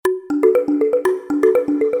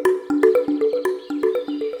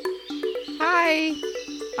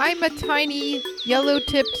I'm a tiny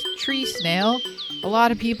yellow-tipped tree snail. A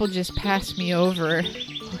lot of people just pass me over.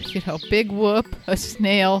 You know, big whoop, a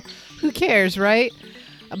snail. Who cares, right?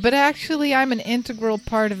 But actually, I'm an integral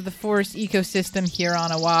part of the forest ecosystem here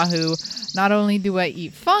on Oahu. Not only do I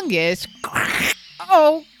eat fungus...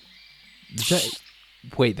 Oh!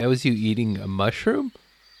 Wait, that was you eating a mushroom?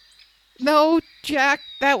 No, Jack,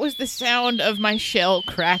 that was the sound of my shell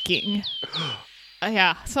cracking.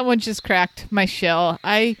 Yeah, someone just cracked my shell.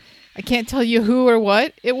 I can't tell you who or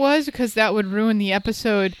what it was because that would ruin the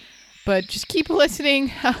episode, but just keep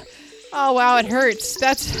listening. Oh, wow, it hurts.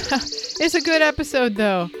 It's a good episode,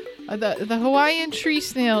 though. The Hawaiian tree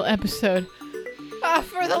snail episode. Ah,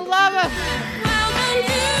 for the love of...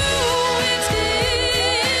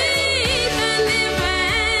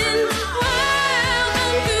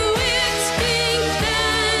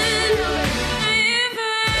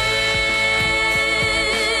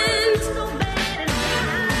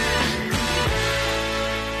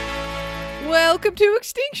 Welcome to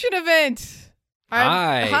Extinction Event.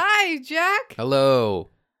 Hi, Jack. Hello.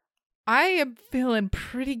 I am feeling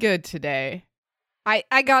pretty good today.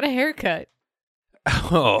 I got a haircut.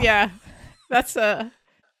 Oh. Yeah, that's a...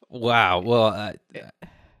 Wow. Well,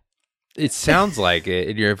 it sounds like it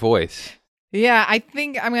in your voice. Yeah, I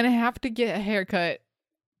think I'm going to have to get a haircut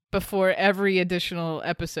before every additional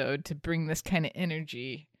episode to bring this kind of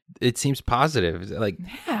energy. It seems positive. Like,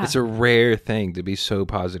 Yeah. It's a rare thing to be so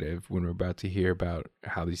positive when we're about to hear about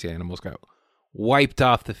how these animals got wiped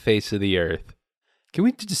off the face of the earth. Can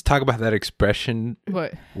we just talk about that expression?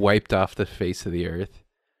 What? Wiped off the face of the earth?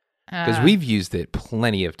 Because we've used it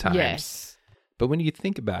plenty of times. Yes. But when you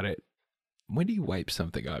think about it, when do you wipe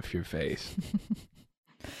something off your face?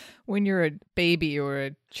 When you're a baby or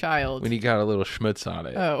a child. When you got a little schmutz on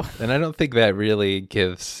it. Oh. And I don't think that really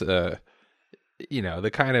gives... the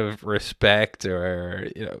kind of respect or,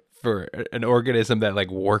 for an organism that like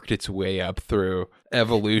worked its way up through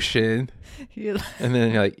evolution. And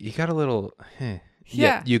then you're like, you got a little,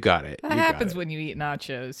 Yeah. you got it. That happens when you eat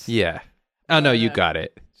nachos. Yeah. Oh no, you got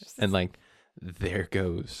it. And like, there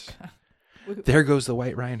goes the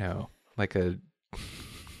white rhino. Like a,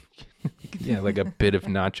 like a bit of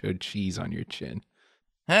nacho cheese on your chin.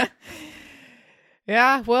 Huh?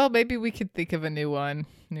 Yeah, well, maybe we could think of a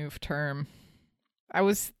new term. I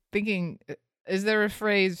was thinking, is there a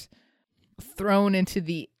phrase thrown into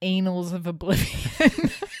the annals of oblivion?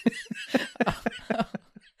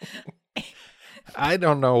 I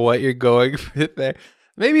don't know what you're going with there.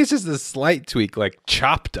 Maybe it's just a slight tweak, like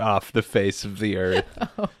chopped off the face of the earth.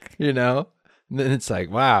 Okay. And then it's like,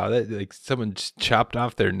 wow, that, like someone just chopped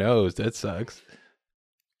off their nose. That sucks.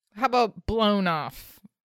 How about blown off?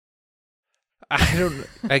 I don't.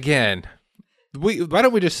 Again, why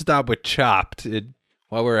don't we just stop with chopped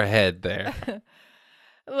while we're ahead there?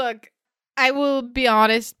 Look, I will be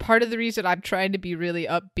honest. Part of the reason I'm trying to be really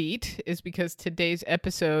upbeat is because today's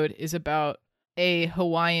episode is about a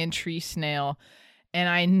Hawaiian tree snail, and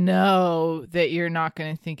I know that you're not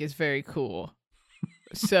going to think it's very cool.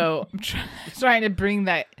 So I'm trying to bring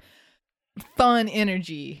that fun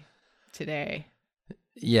energy today.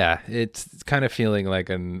 Yeah, it's kind of feeling like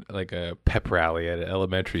a pep rally at an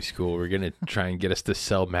elementary school. We're gonna try and get us to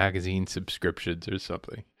sell magazine subscriptions or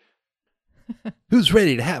something. Who's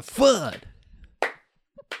ready to have fun?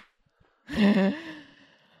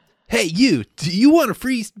 Hey, you! Do you want a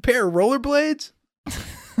free pair of rollerblades?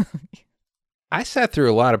 I sat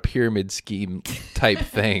through a lot of pyramid scheme type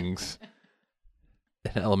things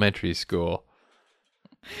in elementary school.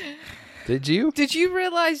 Did you? Did you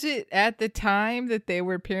realize it at the time that they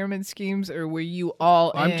were pyramid schemes, or were you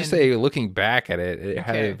all I'm in? just saying, looking back at it, it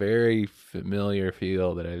had Okay. a very familiar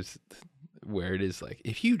feel where it is like,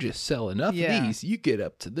 if you just sell enough Yeah. of these, you get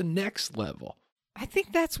up to the next level. I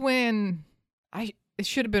think that's when it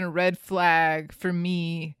should have been a red flag for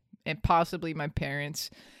me and possibly my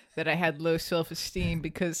parents that I had low self-esteem,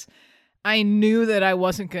 because I knew that I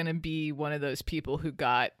wasn't going to be one of those people who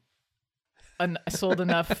got sold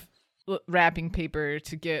enough wrapping paper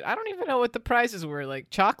to get, I don't even know what the prizes were, like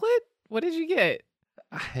chocolate? What did you get?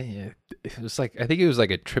 It was like, I think it was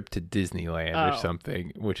like a trip to Disneyland or Oh.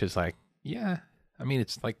 something, which is like, yeah, I mean,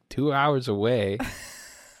 it's like 2 hours away.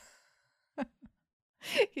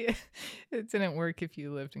 Yeah, it didn't work if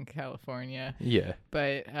you lived in California. Yeah.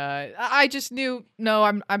 But I just knew, no,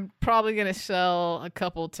 I'm probably going to sell a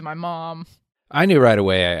couple to my mom. I knew right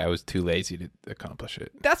away I was too lazy to accomplish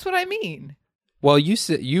it. That's what I mean. Well, you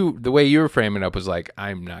said the way you were framing it up was like,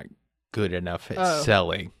 I'm not good enough at Oh.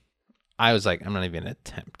 selling. I was like, I'm not even gonna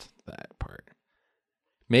attempt that part.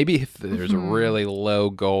 Maybe if there's a really low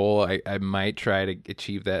goal, I might try to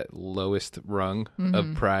achieve that lowest rung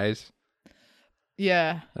of prize.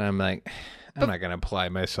 Yeah. And I'm like, I'm not going to apply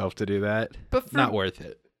myself to do that. But not worth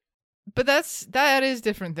it. But that is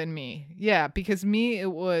different than me. Yeah, because me,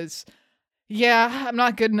 it was, I'm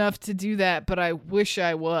not good enough to do that, but I wish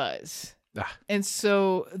I was. And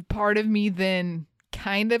so part of me then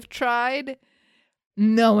kind of tried,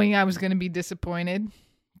 knowing I was going to be disappointed.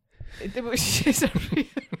 It was just a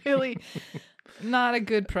really not a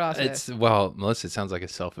good process. Melissa, it sounds like a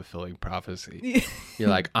self-fulfilling prophecy. You're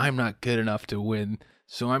like, I'm not good enough to win,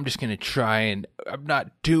 so I'm just going to try, and I'm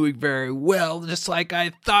not doing very well, just like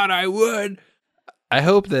I thought I would. I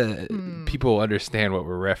hope that people understand what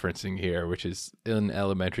we're referencing here, which is in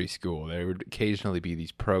elementary school, there would occasionally be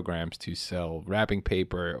these programs to sell wrapping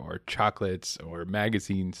paper or chocolates or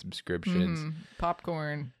magazine subscriptions.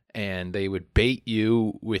 Popcorn. And they would bait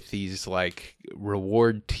you with these like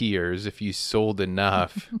reward tiers if you sold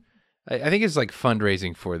enough. I think it's like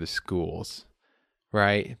fundraising for the schools,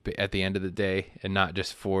 right? But at the end of the day, and not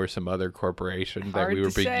just for some other corporation that we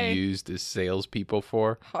were being used as salespeople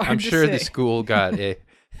for. I'm sure the school got a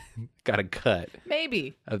cut,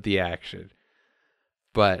 maybe, of the action.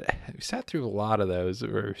 But we sat through a lot of those.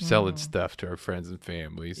 We're selling stuff to our friends and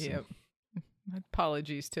families. Yep.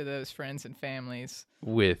 Apologies to those friends and families.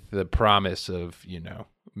 With the promise of,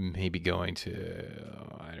 maybe going to,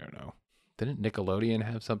 I don't know. Didn't Nickelodeon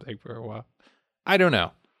have something for a while? I don't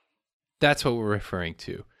know. That's what we're referring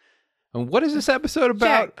to. And what is this episode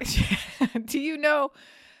about? Jack, what do you know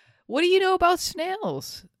about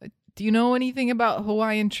snails? Do you know anything about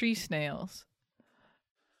Hawaiian tree snails?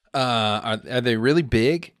 Are they really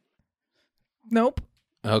big? Nope.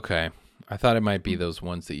 Okay. I thought it might be those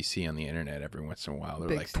ones that you see on the internet every once in a while. They're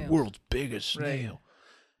big like snails. The world's biggest snail. Right.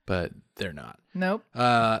 But they're not. Nope.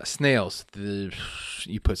 Snails.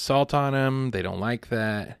 You put salt on them. They don't like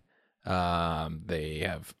that.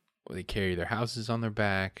 They carry their houses on their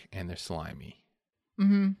back, and they're slimy.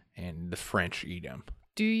 Mm-hmm. And the French eat them.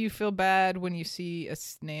 Do you feel bad when you see a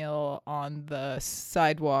snail on the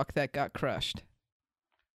sidewalk that got crushed?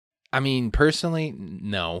 I mean, personally,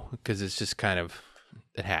 no, because it's just kind of,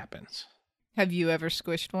 it happens. Have you ever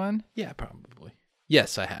squished one? Yeah, probably.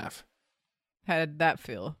 Yes, I have. How did that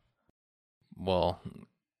feel? Well,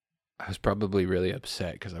 I was probably really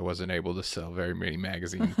upset because I wasn't able to sell very many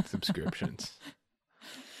magazine subscriptions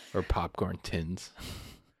or popcorn tins.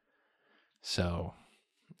 So,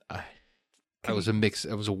 it was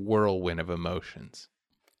a whirlwind of emotions.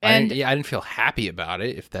 And I didn't feel happy about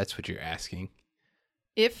it, if that's what you're asking.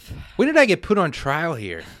 When did I get put on trial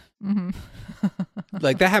here? Mm-hmm.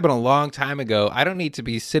 Like, that happened a long time ago. I don't need to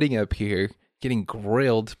be sitting up here getting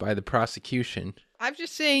grilled by the prosecution. I'm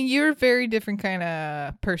just saying you're a very different kind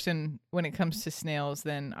of person when it comes to snails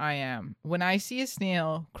than I am. When I see a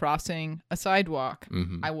snail crossing a sidewalk,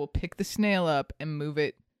 I will pick the snail up and move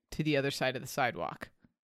it to the other side of the sidewalk.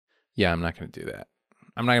 Yeah, I'm not going to do that.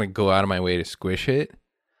 I'm not going to go out of my way to squish it,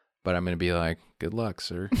 but I'm going to be like, good luck,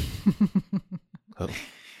 sir. Oh.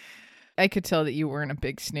 I could tell that you weren't a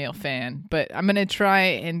big snail fan, but I'm going to try,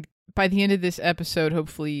 and by the end of this episode,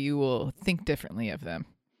 hopefully you will think differently of them.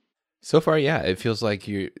 So far, yeah, it feels like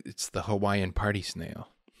it's the Hawaiian party snail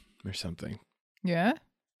or something. Yeah?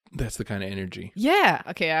 That's the kind of energy. Yeah.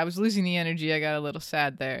 Okay, I was losing the energy. I got a little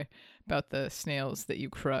sad there about the snails that you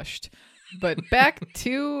crushed. But back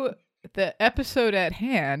to the episode at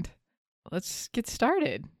hand. Let's get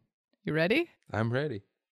started. You ready? I'm ready.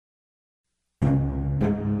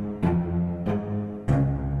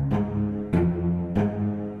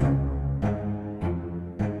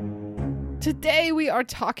 Today we are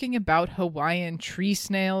talking about Hawaiian tree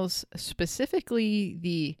snails, specifically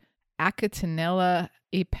the Achatonella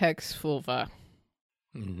apex fulva.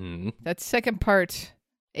 Mm-hmm. That second part,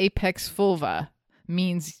 apex fulva,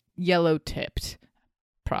 means yellow-tipped,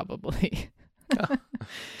 probably.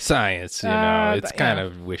 Science, it's kind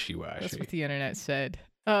of wishy-washy. That's what the internet said.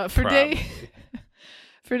 For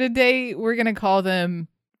today, we're going to call them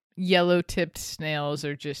yellow-tipped snails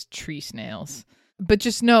or just tree snails. But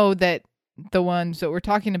just know that the ones that we're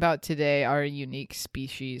talking about today are a unique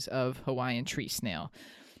species of Hawaiian tree snail.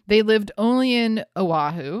 They lived only in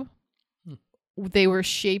Oahu. They were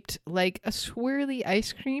shaped like a swirly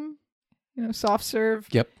ice cream, soft serve.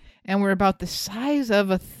 Yep. And were about the size of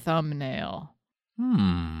a thumbnail.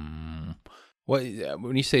 Well,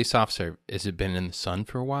 when you say soft serve, has it been in the sun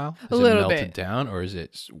for a while? A little bit. Is it melted down, or is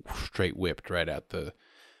it straight whipped right out the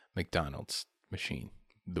McDonald's machine?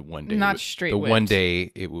 The one day, one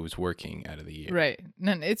day it was working out of the year. Right.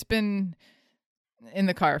 No, it's been in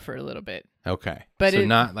the car for a little bit. Okay. But so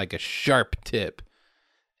not like a sharp tip.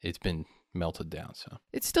 It's been melted down, so.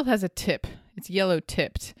 It still has a tip. It's yellow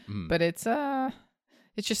tipped, Mm. but it's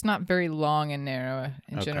just not very long and narrow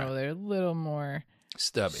in Okay. general. They're a little more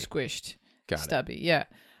Stubby. squished. Got it. Stubby, yeah.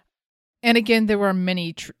 And again, there were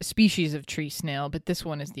many species of tree snail, but this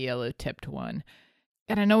one is the yellow tipped one.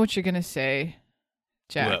 And I know what you're going to say,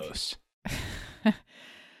 Jack. Gross.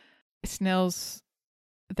 Snails,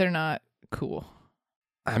 they're not cool.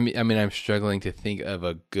 I mean, I'm struggling to think of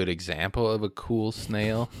a good example of a cool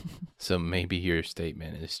snail, so maybe your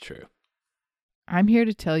statement is true. I'm here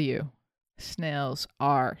to tell you, snails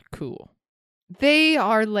are cool. They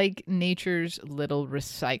are like nature's little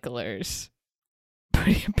recyclers.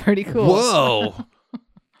 Pretty cool. Whoa!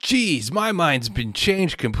 Jeez, my mind's been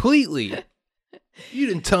changed completely. You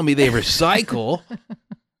didn't tell me they recycle.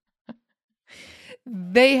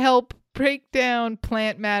 They help break down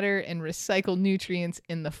plant matter and recycle nutrients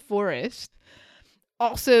in the forest.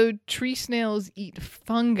 Also, tree snails eat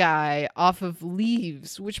fungi off of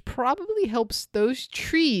leaves, which probably helps those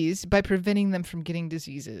trees by preventing them from getting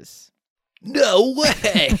diseases. No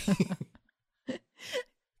way!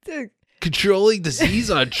 Controlling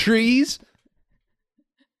disease on trees?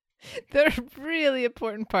 They're a really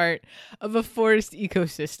important part of a forest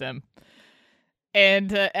ecosystem. And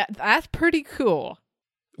that's pretty cool.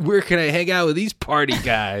 Where can I hang out with these party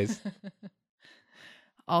guys?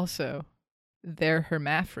 Also, they're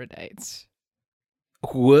hermaphrodites.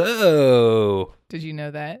 Whoa. Did you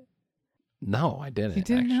know that? No, I didn't. You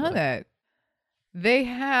didn't know actually. that. They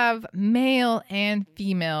have male and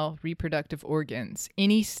female reproductive organs.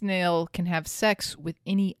 Any snail can have sex with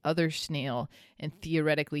any other snail and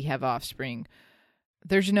theoretically have offspring.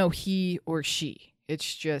 There's no he or she.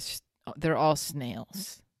 It's just, they're all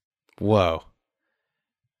snails. Whoa.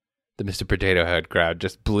 The Mr. Potato Head crowd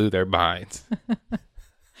just blew their minds.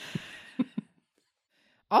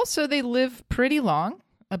 Also, they live pretty long,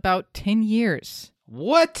 about 10 years.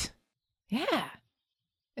 What? Yeah.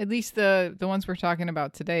 At least the ones we're talking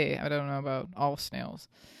about today. I don't know about all snails.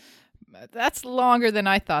 That's longer than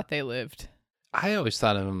I thought they lived. I always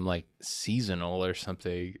thought of them like seasonal or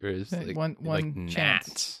something. Or it's Like like, one like chance.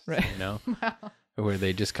 gnats, Right. you know? Where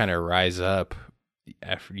they just kind of rise up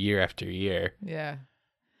year after year. Yeah.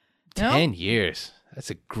 10 years. That's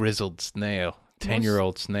a grizzled snail.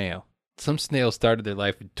 10-year-old snail. Some snails started their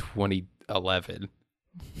life in 2011,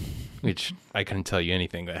 which I couldn't tell you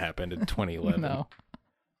anything that happened in 2011. No.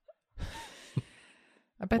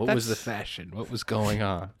 I bet What was the fashion? What was going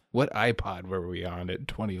on? What iPod were we on in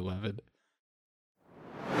 2011?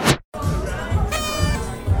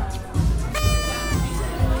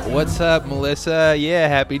 What's up, Melissa? Yeah,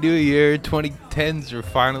 Happy New Year. 2010s are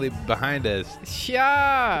finally behind us.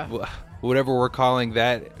 Yeah. Whatever we're calling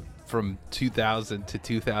that from 2000 to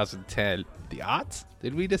 2010. The aughts?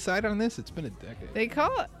 Did we decide on this? It's been a decade. They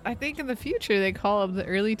call it, I think in the future, they call it the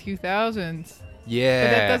early 2000s. Yeah.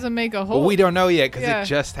 But that doesn't make a whole. Well, we don't know yet because Yeah. it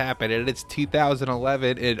just happened. And it's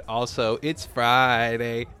 2011. And also, it's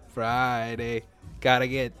Friday. Gotta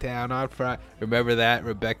get down on Friday. Remember that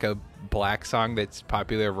Rebecca Black song that's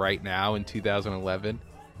popular right now in 2011?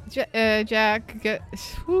 Jack,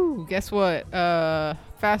 guess what?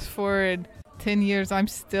 Fast forward 10 years, I'm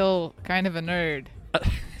still kind of a nerd.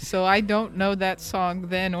 So I don't know that song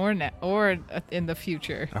then or in the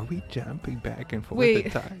future. Are we jumping back and forth Wait,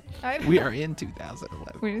 in time? I- We are in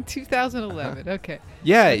 2011. We're in 2011. Okay.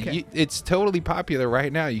 Yeah, Okay. it's totally popular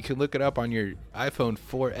right now. You can look it up on your iPhone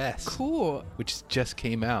 4S, Cool. which just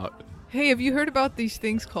came out. Hey, have you heard about these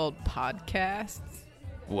things called podcasts?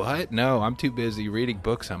 What? No, I'm too busy reading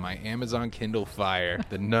books on my Amazon Kindle Fire,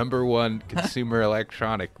 the #1 consumer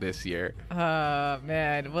electronic this year.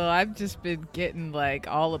 Man. Well, I've just been getting like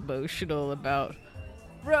all emotional about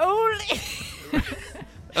rolling.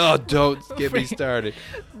 Oh, don't get me started.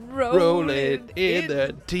 Rolling in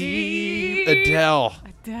the deep. Adele.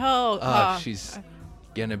 Adele. Oh, she's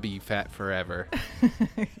gonna be fat forever.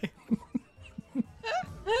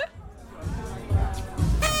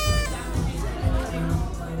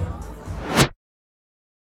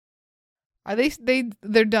 Are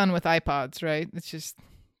they're done with iPods, right? It's just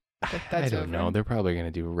I that's don't over. know. They're probably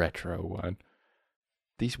gonna do retro one.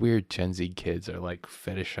 These weird Gen Z kids are like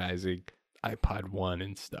fetishizing iPod 1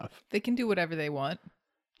 and stuff. They can do whatever they want,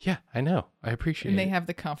 Yeah, I know. I appreciate and they it. have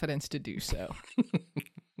the confidence to do so.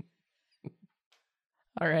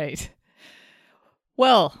 All right.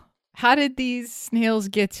 Well, how did these snails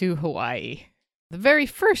get to Hawaii? The very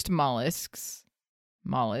first mollusks,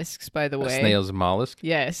 by the A way. snail's mollusk.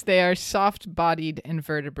 Yes, they are soft-bodied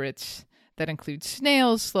invertebrates that include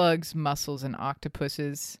snails, slugs, mussels, and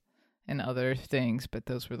octopuses, and other things, but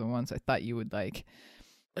those were the ones I thought you would like.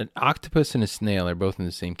 An octopus and a snail are both in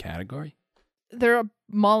the same category? They're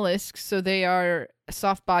mollusks, so they are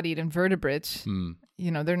soft-bodied invertebrates. Hmm.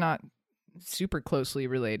 They're not super closely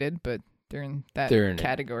related, but they're in that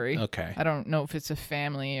category. Okay. I don't know if it's a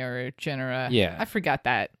family or a genera. Yeah. I forgot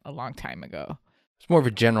that a long time ago. It's more of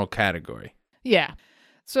a general category. Yeah.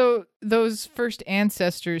 So those first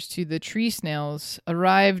ancestors to the tree snails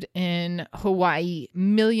arrived in Hawaii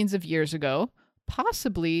millions of years ago,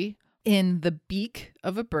 possibly in the beak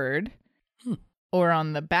of a bird or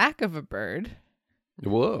on the back of a bird.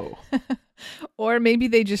 Whoa. Or maybe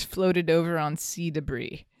they just floated over on sea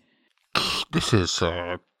debris. This is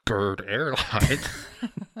Bird Airline.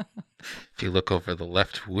 If you look over the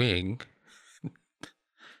left wing,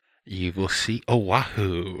 you will see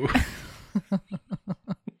Oahu.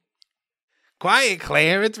 Quiet,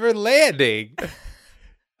 Clarence, we're landing.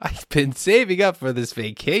 I've been saving up for this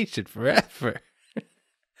vacation forever.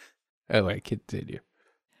 Oh, wait, continue.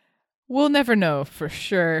 We'll never know for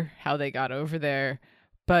sure how they got over there,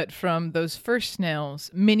 but from those first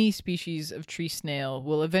snails, many species of tree snail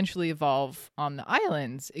will eventually evolve on the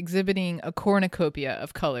islands, exhibiting a cornucopia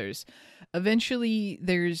of colors. Eventually,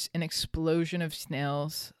 there's an explosion of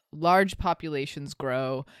snails, large populations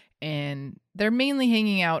grow, and they're mainly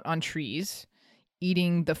hanging out on trees,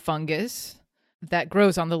 eating the fungus that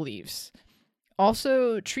grows on the leaves.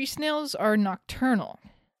 Also, tree snails are nocturnal.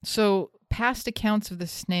 So past accounts of the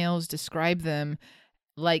snails describe them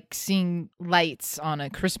like seeing lights on a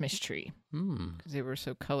Christmas tree because they were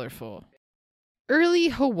so colorful. Early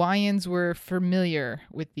Hawaiians were familiar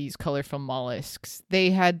with these colorful mollusks.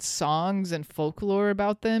 They had songs and folklore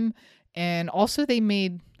about them, and also they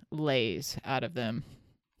made leis out of them.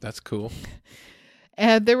 That's cool.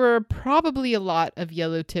 And there were probably a lot of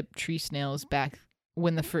yellow-tipped tree snails back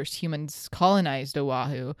when the first humans colonized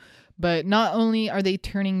Oahu. But not only are they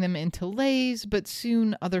turning them into leis, but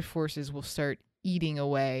soon other forces will start eating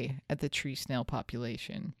away at the tree snail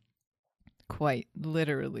population. Quite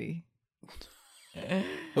literally.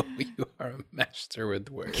 You are a master with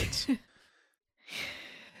words.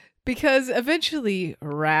 Because eventually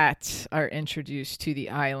rats are introduced to the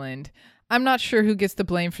island. I'm not sure who gets the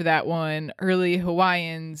blame for that one. Early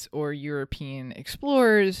Hawaiians or European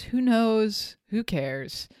explorers. Who knows? Who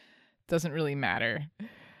cares? Doesn't really matter.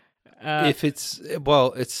 It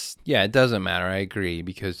doesn't matter. I agree,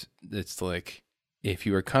 because it's like if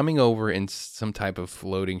you are coming over in some type of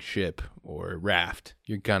floating ship or raft,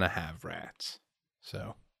 you're gonna have rats.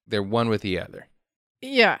 So they're one with the other.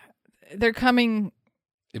 Yeah, they're coming.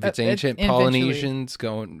 If it's ancient Polynesians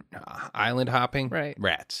going island hopping, right?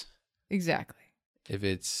 Rats. Exactly. If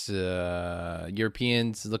it's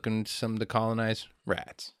Europeans looking some to colonize,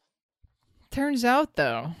 rats. Turns out,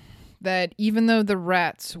 though, that even though the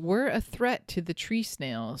rats were a threat to the tree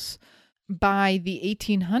snails, by the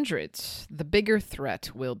 1800s, the bigger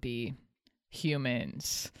threat will be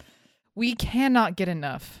humans. We cannot get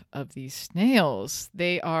enough of these snails.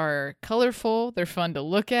 They are colorful, they're fun to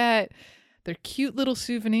look at, they're cute little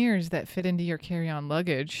souvenirs that fit into your carry-on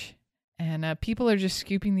luggage, and people are just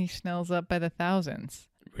scooping these snails up by the thousands.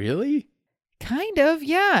 Really? Kind of,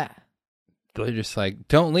 yeah. They're just like,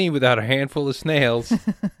 don't leave without a handful of snails.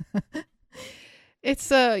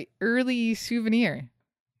 It's a early souvenir.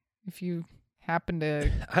 If you happen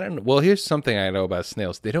to... I don't know. Well, here's something I know about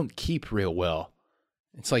snails. They don't keep real well.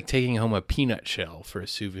 It's like taking home a peanut shell for a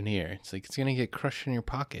souvenir. It's like it's going to get crushed in your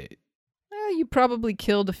pocket. Well, you probably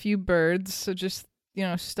killed a few birds, so just,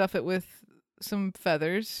 stuff it with some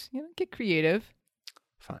feathers. Get creative.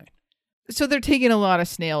 Fine. So they're taking a lot of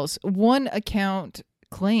snails. One account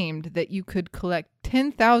claimed that you could collect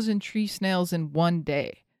 10,000 tree snails in one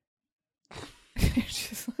day.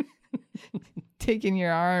 Just taking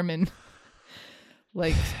your arm and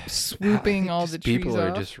swooping all the trees people off.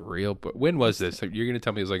 Are just real. But when was this? You're going to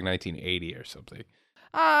tell me it was like 1980 or something.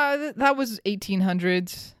 That was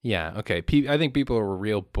 1800s. Yeah, okay. I think people were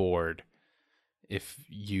real bored if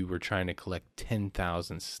you were trying to collect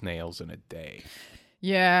 10,000 snails in a day.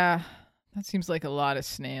 Yeah, that seems like a lot of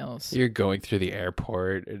snails. You're going through the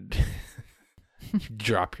airport and you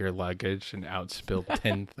drop your luggage and outspill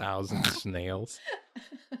 10,000 snails.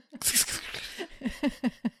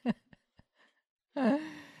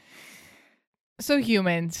 So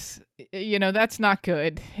humans, that's not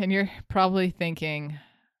good. And you're probably thinking,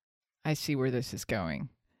 I see where this is going.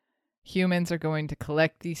 Humans are going to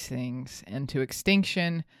collect these things into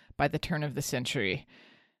extinction by the turn of the century.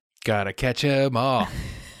 Gotta catch 'em all.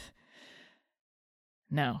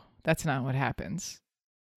 No, that's not what happens.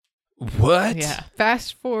 What? Yeah.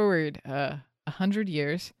 Fast forward 100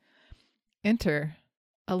 years. Enter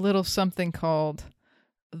a little something called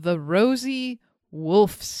the rosy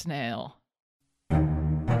wolf snail.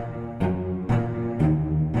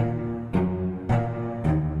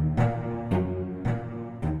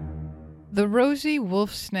 The rosy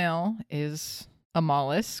wolf snail is a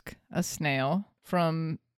mollusk, a snail,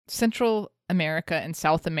 from Central America and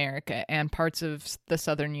South America and parts of the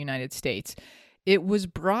southern United States. It was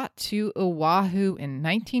brought to Oahu in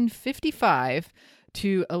 1955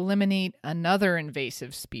 to eliminate another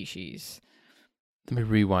invasive species. Let me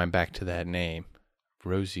rewind back to that name,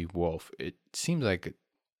 Rosy Wolf. It seems like,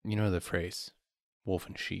 you know the phrase, wolf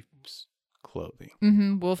in sheep's clothing.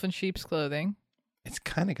 Mm-hmm, wolf in sheep's clothing. It's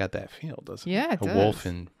kind of got that feel, doesn't it? Yeah, it does. A wolf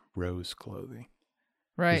in rose clothing.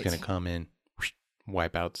 Right. He's going to come in,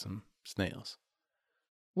 wipe out some snails.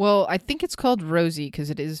 Well, I think it's called rosy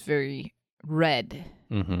because it is very red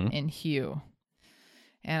Mm-hmm. in hue.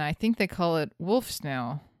 And I think they call it wolf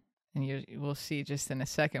snail. And we'll see just in a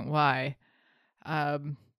second why.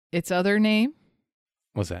 Its other name?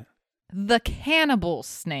 What's that? The cannibal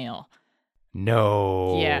snail.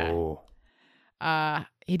 No. Yeah.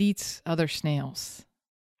 It eats other snails.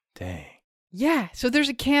 Dang. Yeah, so there's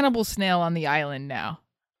a cannibal snail on the island now.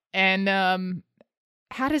 And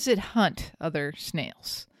how does it hunt other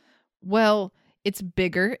snails? Well, it's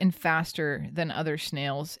bigger and faster than other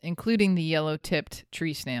snails, including the yellow-tipped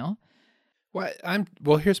tree snail. What?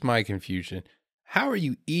 Well, here's my confusion. How are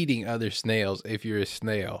you eating other snails if you're a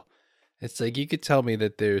snail? It's like you could tell me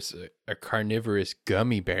that there's a carnivorous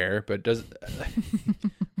gummy bear, but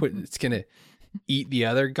what, it's going to eat the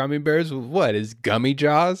other gummy bears? What, is gummy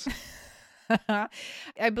jaws?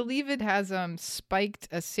 I believe it has spiked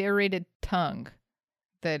a serrated tongue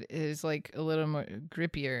that is like a little more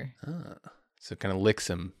grippier. So it kind of licks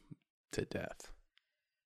them to death,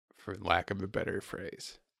 for lack of a better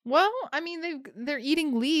phrase. Well, I mean, they're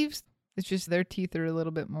eating leaves. It's just their teeth are a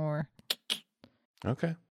little bit more... Okay.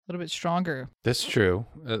 A little bit stronger. That's true.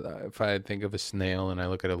 If I think of a snail and I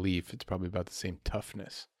look at a leaf, it's probably about the same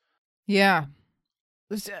toughness. Yeah.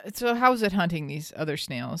 So how is it hunting these other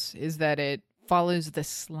snails? Is that it follows the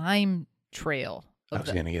slime trail. I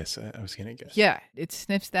was going to guess. Yeah, it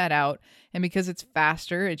sniffs that out. And because it's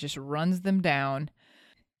faster, it just runs them down.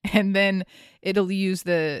 And then it'll use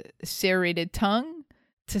the serrated tongue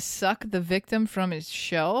to suck the victim from its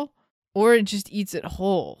shell, or it just eats it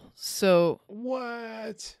whole. So...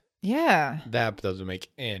 What? Yeah. That doesn't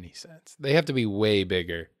make any sense. They have to be way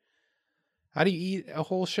bigger. How do you eat a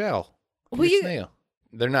whole shell of a snail?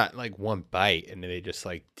 They're not like one bite and they just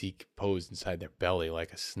like decompose inside their belly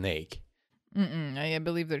like a snake. I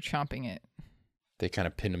believe they're chomping it. They kind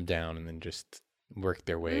of pin them down and then just work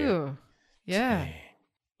their way Ew. up. Yeah.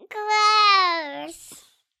 Gross.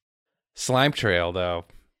 Slime trail, though.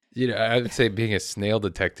 You know, I would say being a snail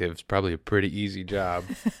detective is probably a pretty easy job.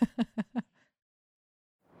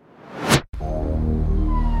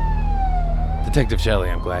 Detective Shelley,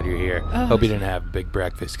 I'm glad you're here. Oh. Hope you didn't have a big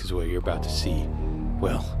breakfast, because what you're about to see,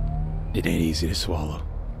 well, it ain't easy to swallow.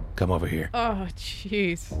 Come over here. Oh,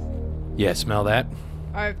 jeez. Yeah, smell that?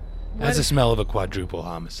 That's the a smell of a quadruple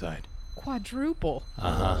homicide. quadruple.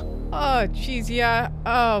 Uh-huh. Oh, jeez, yeah.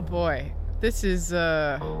 Oh, boy. This is,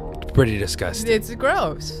 Pretty disgusting. it's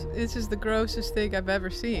gross. This is the grossest thing I've ever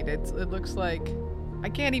seen. It looks like, I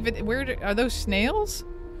can't even, are those snails?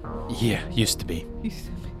 Yeah, used to be.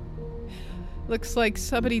 Looks like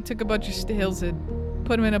somebody took a bunch of snails and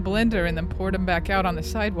put them in a blender and then poured them back out on the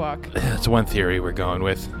sidewalk. That's one theory we're going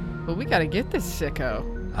with. But we gotta get this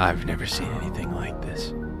sicko. I've never seen anything like this.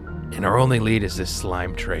 And our only lead is this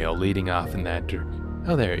slime trail leading off in that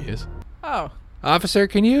Oh, there he is. Oh, Officer,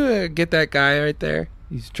 can you get that guy right there?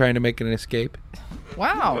 He's trying to make an escape.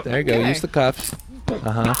 wow. There you go. Okay. Use the cuffs.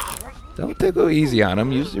 Uh-huh. Don't go easy on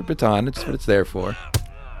him. Use your baton. It's what it's there for.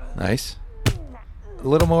 Nice. A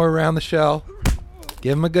little more around the shell.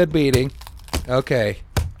 Give him a good beating. Okay.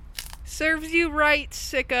 Serves you right,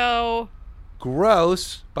 sicko.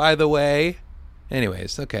 Gross, by the way.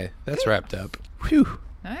 Anyways, okay. That's wrapped up. Whew.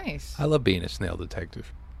 Nice. I love being a snail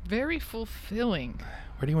detective. Very fulfilling.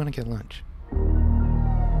 Where do you want to get lunch?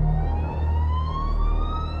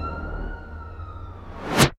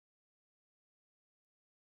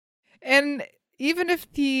 And even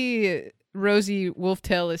if the rosy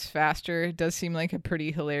wolftail is faster, it does seem like a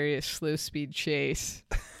pretty hilarious slow speed chase.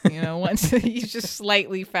 You know, once he's just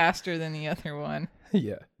slightly faster than the other one.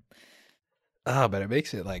 Yeah. Oh, but it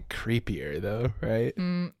makes it like creepier though, right?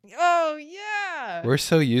 Oh, yeah. We're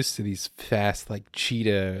so used to these fast, like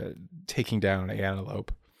cheetah taking down an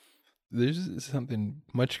antelope. There's something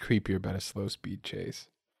much creepier about a slow speed chase.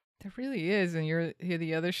 There really is. And you're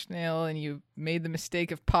the other snail and you made the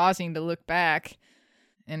mistake of pausing to look back.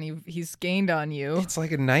 and he's gained on you. It's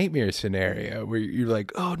like a nightmare scenario where you're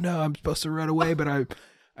like, oh no, I'm supposed to run away, but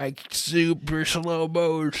I super slow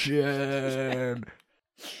motion.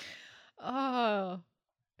 Oh,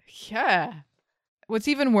 yeah. What's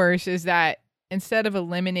even worse is that instead of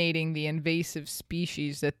eliminating the invasive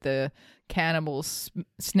species that the cannibal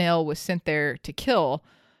snail was sent there to kill,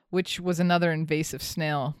 which was another invasive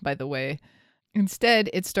snail, by the way, instead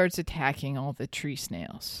it starts attacking all the tree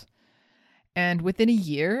snails. And within a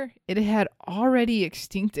year, it had already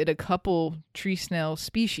extincted a couple tree snail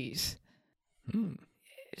species.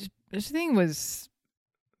 This thing was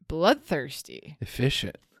bloodthirsty.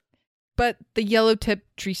 Efficient. But the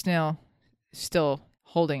yellow-tipped tree snail is still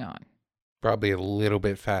holding on. Probably a little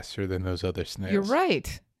bit faster than those other snails. You're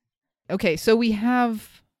right. Okay, so we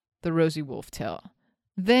have the rosy wolftail.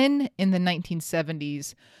 Then, in the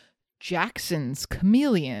 1970s, Jackson's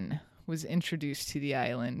chameleon was introduced to the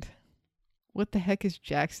island. What the heck is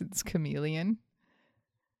Jackson's chameleon?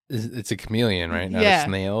 It's a chameleon, right? Not Yeah. a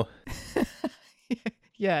snail.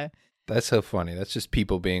 Yeah. That's so funny. That's just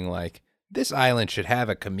people being like, this island should have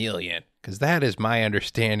a chameleon, because that is my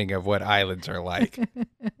understanding of what islands are like.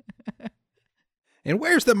 And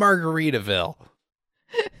where's the Margaritaville?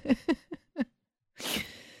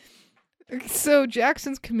 So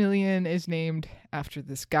Jackson's chameleon is named after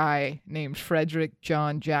this guy named Frederick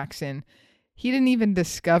John Jackson. He didn't even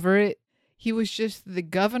discover it. He was just the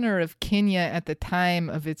governor of Kenya at the time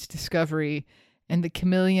of its discovery, and the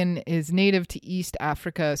chameleon is native to East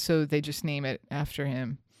Africa, so they just name it after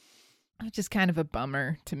him. Which is kind of a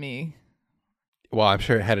bummer to me. Well, I'm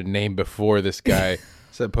sure it had a name before this guy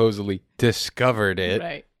supposedly discovered it.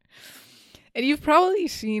 Right. And you've probably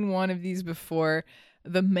seen one of these before.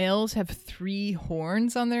 The males have 3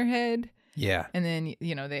 horns on their head. Yeah. And then,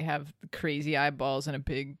 they have crazy eyeballs and a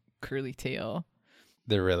big curly tail.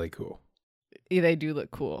 They're really cool. Yeah, they do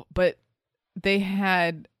look cool. But they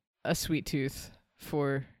had a sweet tooth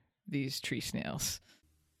for these tree snails.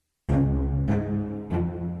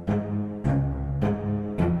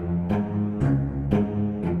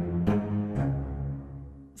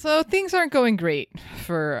 So things aren't going great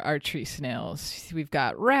for our tree snails. We've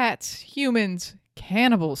got rats, humans,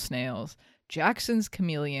 cannibal snails, Jackson's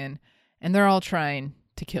chameleon, and they're all trying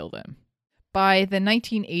to kill them. By the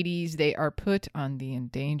 1980s, they are put on the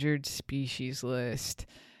endangered species list,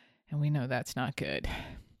 and we know that's not good.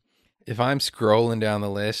 If I'm scrolling down the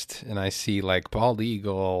list and I see like bald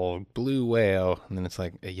eagle, blue whale, and then it's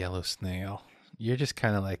like a yellow snail, you're just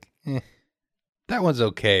kind of like, that one's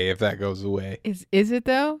okay if that goes away. Is it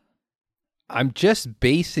though? I'm just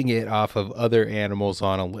basing it off of other animals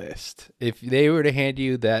on a list. If they were to hand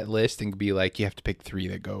you that list and be like, you have to pick 3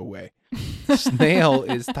 that go away. Snail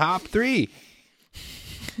is top 3.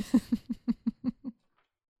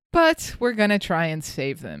 But we're going to try and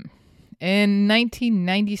save them. In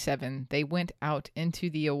 1997, they went out into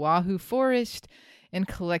the Oahu forest and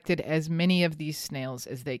collected as many of these snails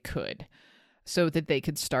as they could so that they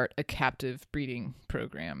could start a captive breeding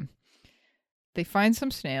program. They find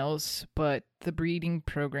some snails, but the breeding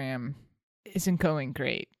program isn't going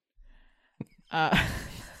great.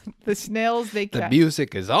 The snails they The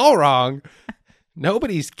music is all wrong.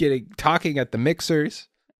 Nobody's talking at the mixers.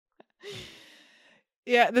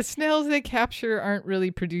 Yeah, the snails they capture aren't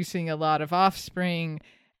really producing a lot of offspring,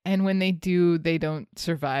 and when they do, they don't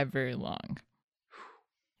survive very long.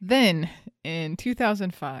 Then, in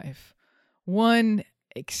 2005, one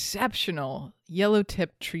exceptional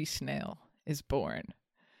yellow-tipped tree snail is born.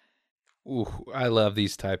 Ooh, I love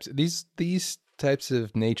these types. These types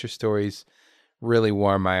of nature stories really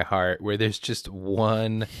warm my heart, where there's just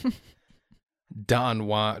one Don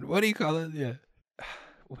Juan. What do you call it? Yeah.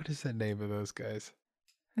 What is the name of those guys?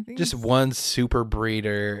 I think Just one super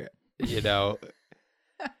breeder,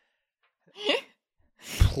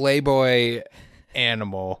 playboy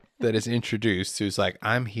animal that is introduced who's like,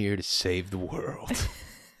 I'm here to save the world.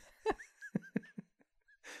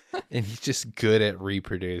 And he's just good at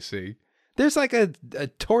reproducing. There's like a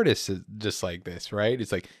tortoise just like this, right?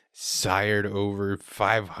 It's like sired over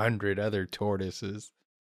 500 other tortoises.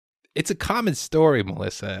 It's a common story,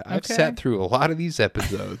 Melissa. I've sat through a lot of these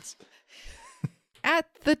episodes. At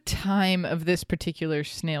the time of this particular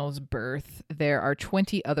snail's birth, there are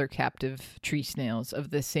 20 other captive tree snails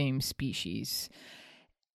of the same species.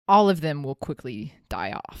 All of them will quickly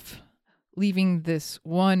die off, leaving this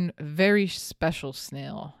one very special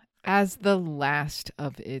snail as the last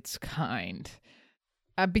of its kind.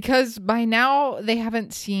 Because by now, they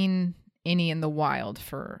haven't seen any in the wild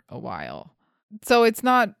for a while. So it's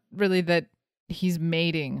not really that he's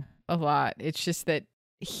mating a lot. It's just that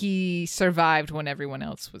he survived when everyone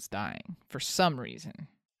else was dying for some reason.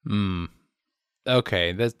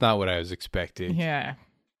 Okay, that's not what I was expecting. Yeah.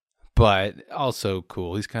 But also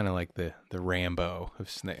cool. He's kind of like the Rambo of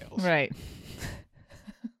snails. Right.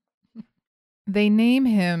 They name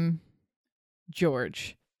him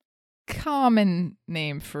George. Common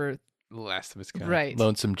name for The last of his kind. Right.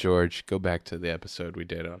 Lonesome George. Go back to the episode we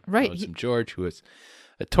did on Right. Lonesome George, who was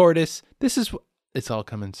a tortoise. It's all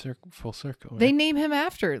coming full circle. Right? They name him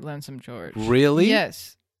after Lonesome George. Really?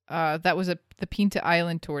 Yes. That was the Pinta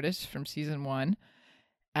Island tortoise from season 1.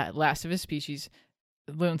 Last of his species,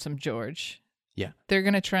 Lonesome George. Yeah. They're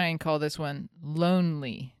going to try and call this one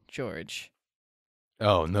Lonely George.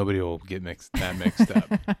 Oh, nobody will get mixed up.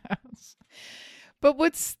 But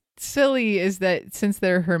what's silly is that since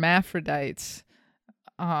they're hermaphrodites,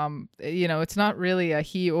 it's not really a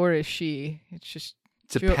he or a she. It's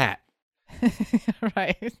a pat.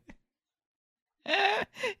 Right.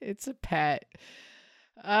 It's a pat.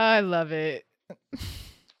 I love it.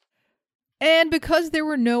 And because there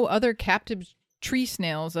were no other captive tree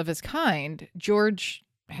snails of his kind, George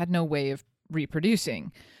had no way of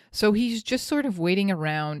reproducing. So he's just sort of waiting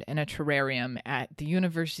around in a terrarium at the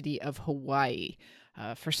University of Hawaii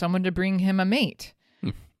for someone to bring him a mate.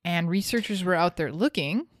 And researchers were out there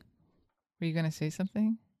looking. Were you going to say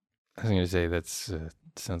something? I was going to say that's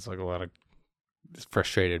sounds like a lot of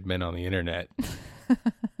frustrated men on the internet.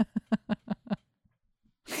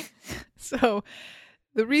 So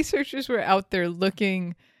the researchers were out there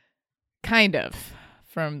looking, kind of,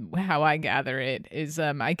 from how I gather it, is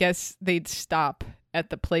I guess they'd stop at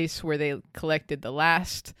the place where they collected the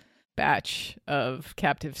last batch of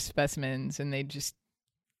captive specimens, and they'd just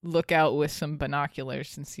look out with some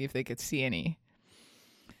binoculars and see if they could see any.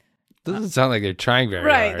 Doesn't sound like they're trying very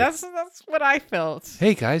hard. Right, that's what I felt.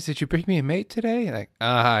 Hey guys, did you bring me a mate today? Like,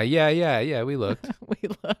 yeah, we looked. We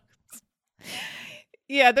looked.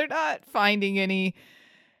 Yeah, they're not finding any.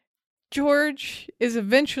 George is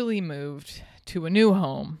eventually moved to a new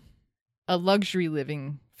home, a luxury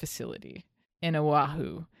living facility in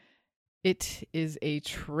Oahu. It is a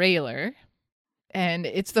trailer, and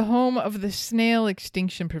it's the home of the Snail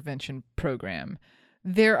Extinction Prevention Program.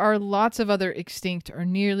 There are lots of other extinct or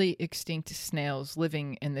nearly extinct snails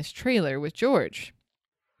living in this trailer with George.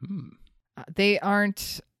 They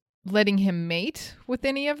aren't letting him mate with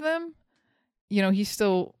any of them. He's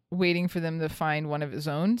still waiting for them to find one of his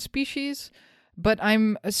own species, but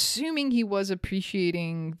I'm assuming he was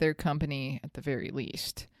appreciating their company at the very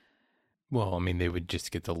least. Well, I mean, they would just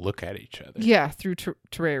get to look at each other. Yeah, through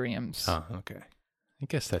terrariums. Oh, okay. I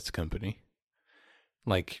guess that's company.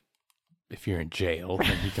 Like, if you're in jail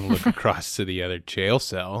and you can look across to the other jail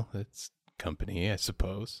cell, that's company, I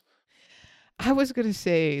suppose. I was going to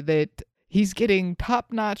say that he's getting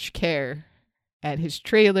top-notch care at his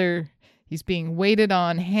trailer. He's being waited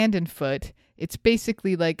on hand and foot. It's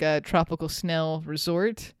basically like a tropical snail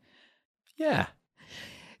resort. Yeah.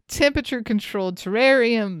 Temperature-controlled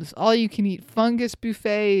terrariums, all-you-can-eat fungus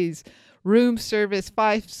buffets, room service,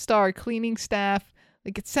 5-star cleaning staff.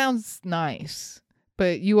 Like, it sounds nice,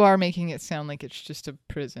 but you are making it sound like it's just a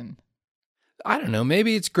prison. I don't know.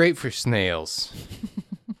 Maybe it's great for snails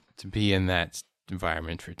to be in that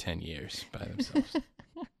environment for 10 years by themselves.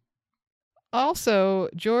 Also,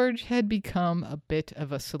 George had become a bit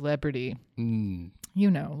of a celebrity.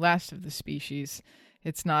 Last of the species.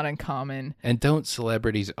 It's not uncommon. And don't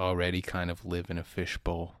celebrities already kind of live in a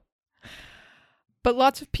fishbowl? But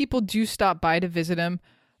lots of people do stop by to visit him.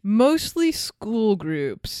 Mostly school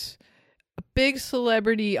groups. A big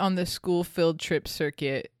celebrity on the school field trip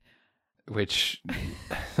circuit. Which,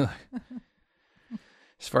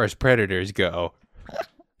 as far as predators go,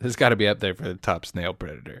 has got to be up there for the top snail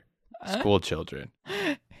predator. School children.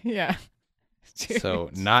 Yeah. So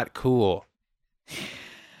not cool.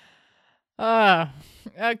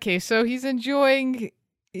 Okay, so he's enjoying,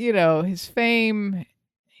 his fame.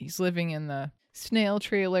 He's living in the snail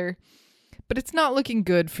trailer, but it's not looking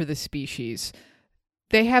good for the species.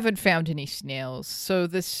 They haven't found any snails, so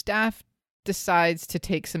the staff decides to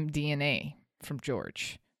take some DNA from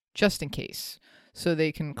George, just in case, so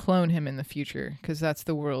they can clone him in the future, because that's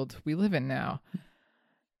the world we live in now.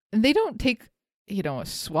 And they don't take, a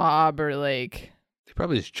swab or like... They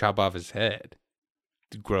probably just chop off his head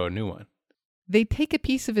to grow a new one. They take a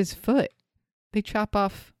piece of his foot. They chop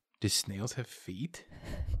off... Do snails have feet?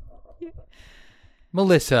 Yeah.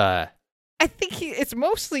 Melissa! I think it's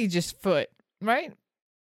mostly just foot, right?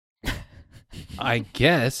 I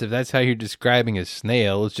guess, if that's how you're describing a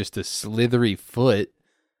snail, it's just a slithery foot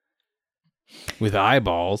with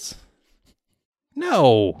eyeballs.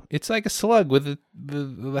 No, it's like a slug with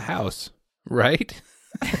the house, right?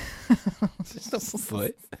 It's just a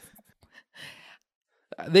foot.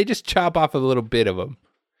 They just chop off a little bit of him.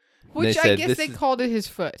 Which I guess they called it his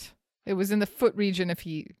foot. It was in the foot region if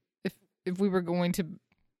we were going to...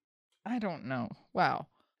 I don't know. Wow.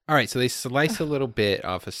 All right, so they slice a little bit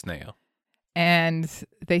off a snail. And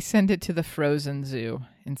they send it to the Frozen Zoo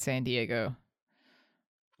in San Diego.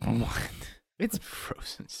 What? It's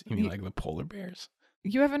frozen. You mean like the polar bears?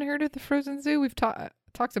 You haven't heard of the Frozen Zoo? We've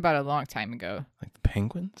talked about it a long time ago. Like the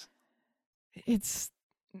penguins? It's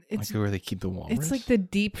like where they keep the walrus? It's like the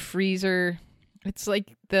deep freezer. It's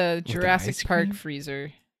like the Jurassic Park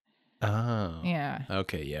freezer. Oh. Yeah.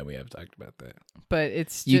 Okay, yeah, we have talked about that. But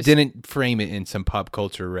it's just... You didn't frame it in some pop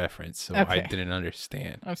culture reference, so okay. I didn't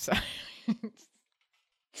understand. I'm sorry.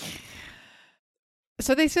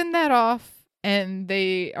 So they send that off, and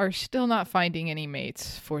they are still not finding any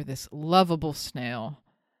mates for this lovable snail.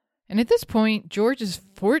 And at this point, George is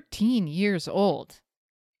 14 years old.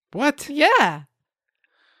 What? Yeah.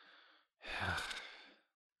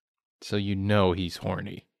 So you know he's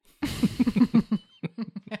horny.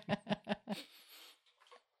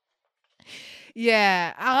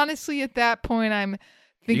 Yeah, honestly, at that point, I'm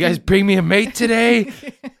thinking... You guys bring me a mate today?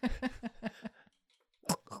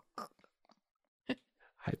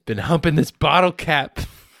 I've been humping this bottle cap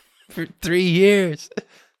for 3 years.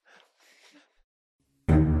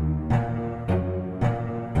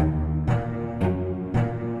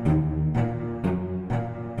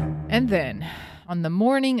 And then, on the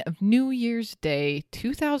morning of New Year's Day,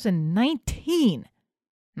 2019,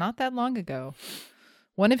 not that long ago,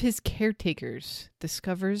 one of his caretakers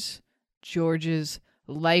discovers George's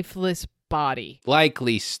lifeless body.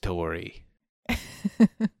 Likely story.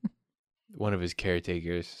 One of his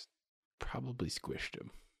caretakers probably squished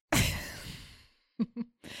him.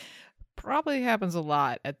 Probably happens a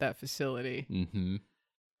lot at that facility. Mm-hmm.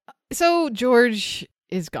 So George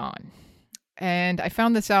is gone. And I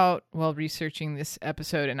found this out while researching this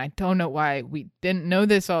episode, and I don't know why we didn't know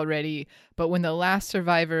this already, but when the last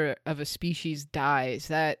survivor of a species dies,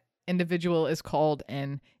 that individual is called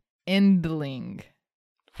an endling.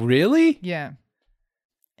 Really? Yeah.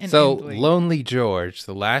 So Lonely George,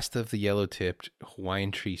 the last of the yellow-tipped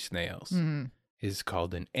Hawaiian tree snails, is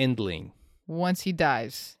called an endling. Once he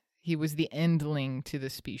dies, he was the endling to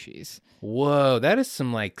the species. Whoa, that is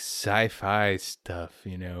some like sci-fi stuff,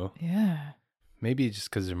 you know? Yeah. Maybe just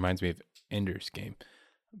because it reminds me of Ender's Game.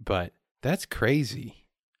 But that's crazy.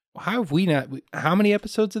 How have we not... How many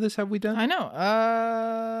episodes of this have we done? I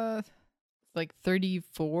know. Like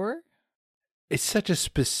 34? It's such a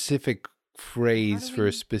specific phrase for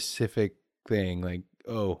a specific thing. Like,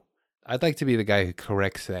 oh, I'd like to be the guy who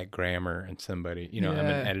corrects that grammar and somebody. You know, I'm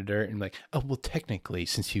an editor. And like, oh, well, technically,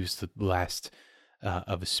 since he was the last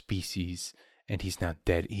of a species and he's not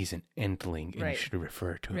dead, he's an endling. And you should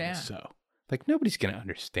refer to him as so. Like, nobody's going to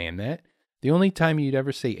understand that. The only time you'd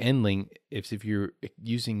ever say endling is if you're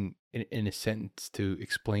using in a sentence to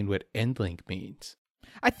explain what endling means.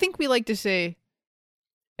 I think we like to say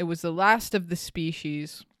it was the last of the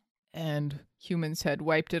species and humans had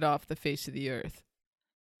wiped it off the face of the earth.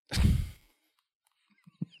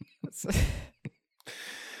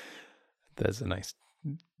 That's a nice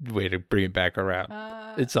way to bring it back around.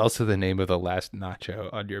 It's also the name of the last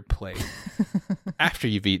nacho on your plate after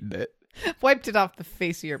you've eaten it. Wiped it off the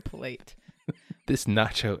face of your plate. This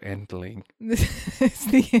nacho endling. This is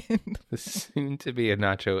the end. The soon to be a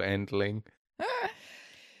nacho endling.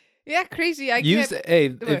 Yeah, crazy.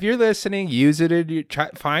 If you're listening, use it in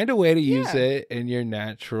find a way to use it in your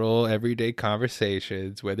natural everyday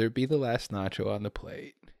conversations, whether it be the last nacho on the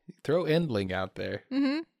plate. Throw endling out there.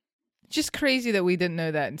 Mm-hmm. Just crazy that we didn't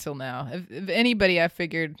know that until now. If anybody, I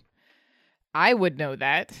figured I would know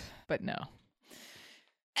that, but no.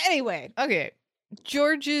 Anyway, okay.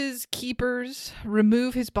 George's keepers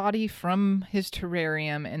remove his body from his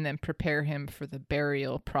terrarium and then prepare him for the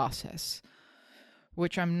burial process,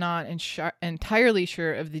 which I'm not entirely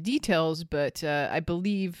sure of the details, but I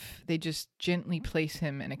believe they just gently place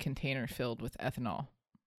him in a container filled with ethanol.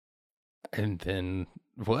 And then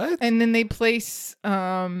what? And then they place...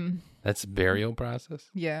 That's burial process?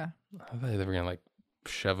 Yeah. I thought they were going to like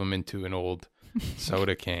shove him into an old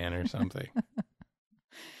soda can or something.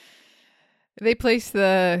 They place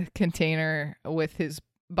the container with his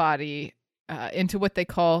body into what they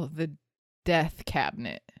call the death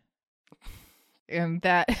cabinet. And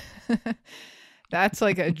that's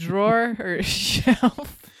like a drawer or a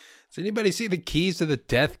shelf. Does anybody see the keys to the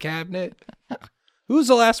death cabinet? Who's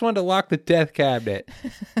the last one to lock the death cabinet?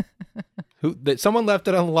 Someone left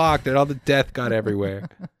it unlocked and all the death got everywhere.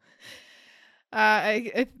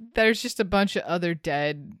 There's just a bunch of other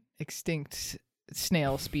dead, extinct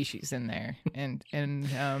snail species in there, and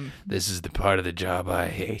this is the part of the job I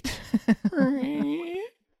hate.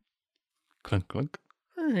 Clunk clunk.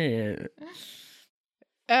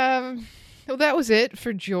 Well, that was it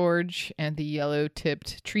for George and the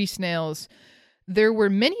yellow-tipped tree snails. There were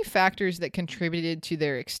many factors that contributed to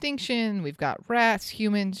their extinction. We've got rats,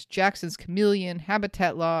 humans, Jackson's chameleon,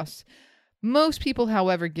 habitat loss. Most people,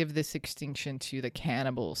 however, give this extinction to the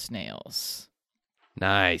cannibal snails.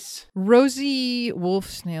 Nice. Rosy wolf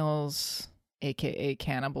snails, aka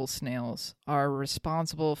cannibal snails, are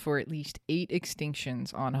responsible for at least 8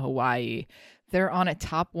 extinctions on Hawaii. They're on a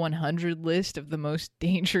top 100 list of the most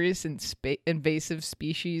dangerous and invasive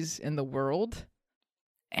species in the world.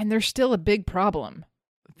 And they're still a big problem.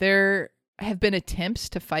 There have been attempts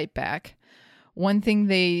to fight back. One thing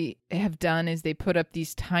they have done is they put up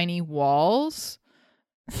these tiny walls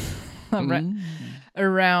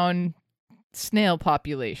around snail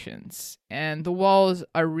populations. And the walls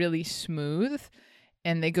are really smooth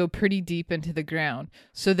and they go pretty deep into the ground.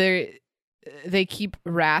 So they keep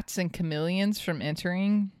rats and chameleons from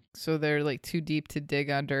entering. So they're like too deep to dig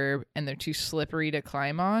under and they're too slippery to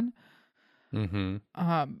climb on. Mm-hmm.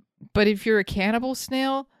 But if you're a cannibal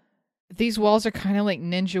snail, these walls are kind of like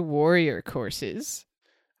ninja warrior courses.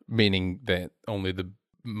 Meaning that only the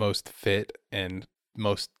most fit and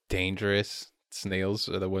most dangerous snails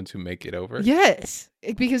are the ones who make it over? Yes,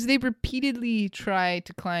 because they repeatedly try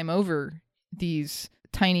to climb over these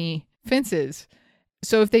tiny fences.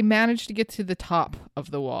 So if they manage to get to the top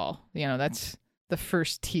of the wall, that's the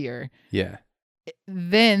first tier. Yeah.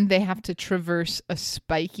 Then they have to traverse a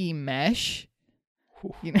spiky mesh.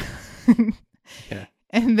 Yeah.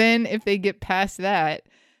 And then if they get past that,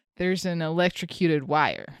 there's an electrocuted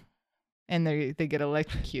wire. And they get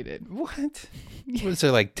electrocuted. What? Was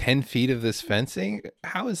there like 10 feet of this fencing?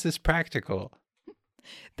 How is this practical?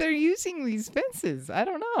 They're using these fences. I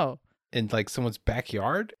don't know. In like someone's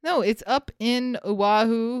backyard? No, it's up in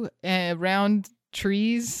Oahu around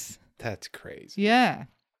trees. That's crazy. Yeah.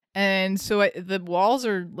 And so the walls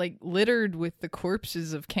are like littered with the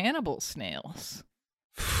corpses of cannibal snails.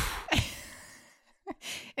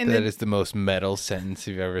 And that is the most metal sentence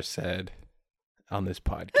you've ever said on this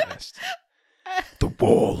podcast. The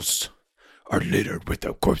walls are littered with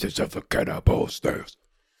the corpses of the cannibal snails.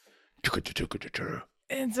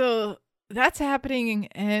 And so that's happening,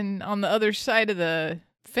 and on the other side of the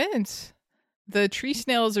fence, the tree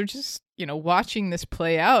snails are just, watching this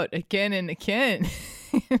play out again and again.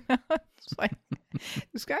 It's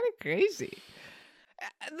kind of crazy.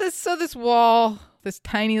 This wall, this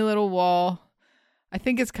tiny little wall, I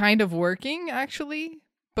think it's kind of working, actually,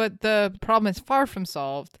 but the problem is far from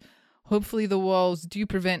solved. Hopefully the walls do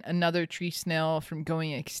prevent another tree snail from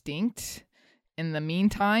going extinct in the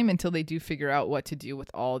meantime until they do figure out what to do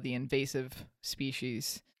with all the invasive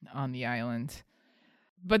species on the island.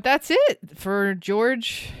 But that's it for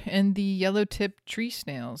George and the yellow-tipped tree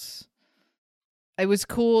snails. It was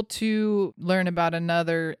cool to learn about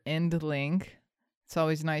another endling. It's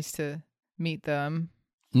always nice to meet them,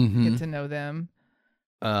 get to know them.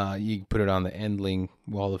 You can put it on the Endling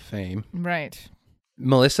Wall of Fame. Right.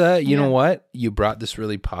 Melissa, you know what? You brought this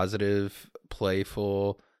really positive,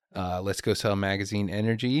 playful, Let's Go Sell magazine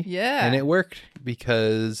energy. Yeah. And it worked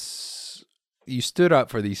because you stood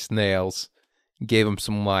up for these snails, gave them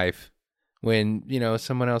some life when,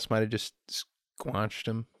 someone else might have just squanched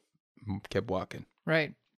them and kept walking.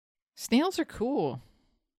 Right. Snails are cool.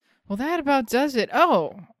 Well, that about does it.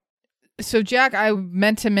 Oh, so Jack, I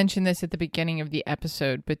meant to mention this at the beginning of the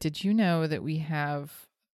episode, but did you know that we have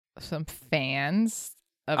some fans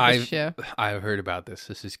of the show? I've heard about this.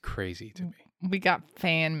 This is crazy to me. We got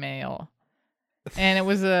fan mail. And it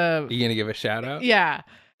was a... You going to give a shout out? Yeah.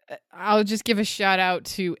 I'll just give a shout out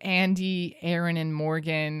to Andy, Aaron, and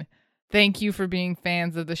Morgan. Thank you for being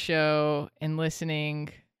fans of the show and listening.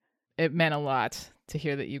 It meant a lot to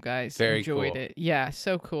hear that you guys enjoyed it. Yeah,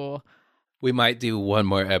 so cool. We might do one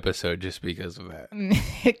more episode just because of that.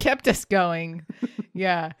 It kept us going.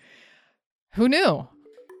 Yeah. Who knew?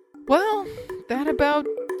 Well, that about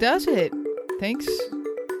does it. Thanks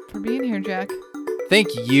for being here, Jack. Thank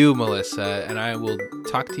you, Melissa, and I will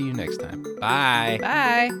talk to you next time. Bye.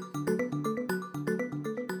 Bye.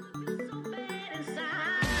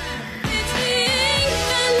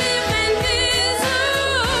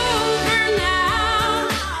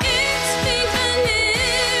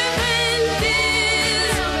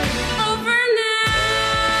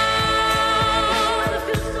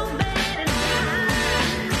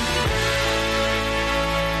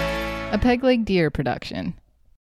 A Peg Leg Deer production.